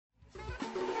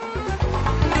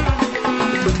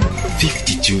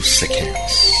32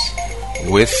 Seconds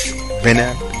with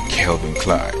Bernard Kelvin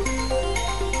Clyde.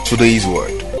 Today's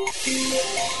word: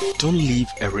 don't live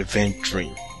a revenge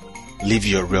dream, live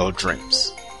your real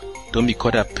dreams. Don't be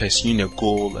caught up pursuing a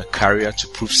goal, a career to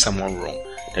prove someone wrong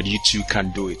that you too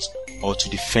can do it, or to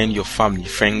defend your family,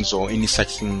 friends, or any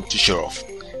such thing to show off.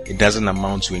 It doesn't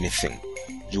amount to anything.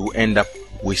 You will end up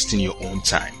wasting your own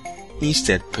time.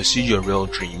 Instead, pursue your real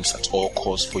dreams at all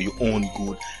costs for your own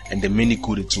good and the many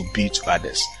good it will be to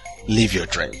others. Live your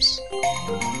dreams.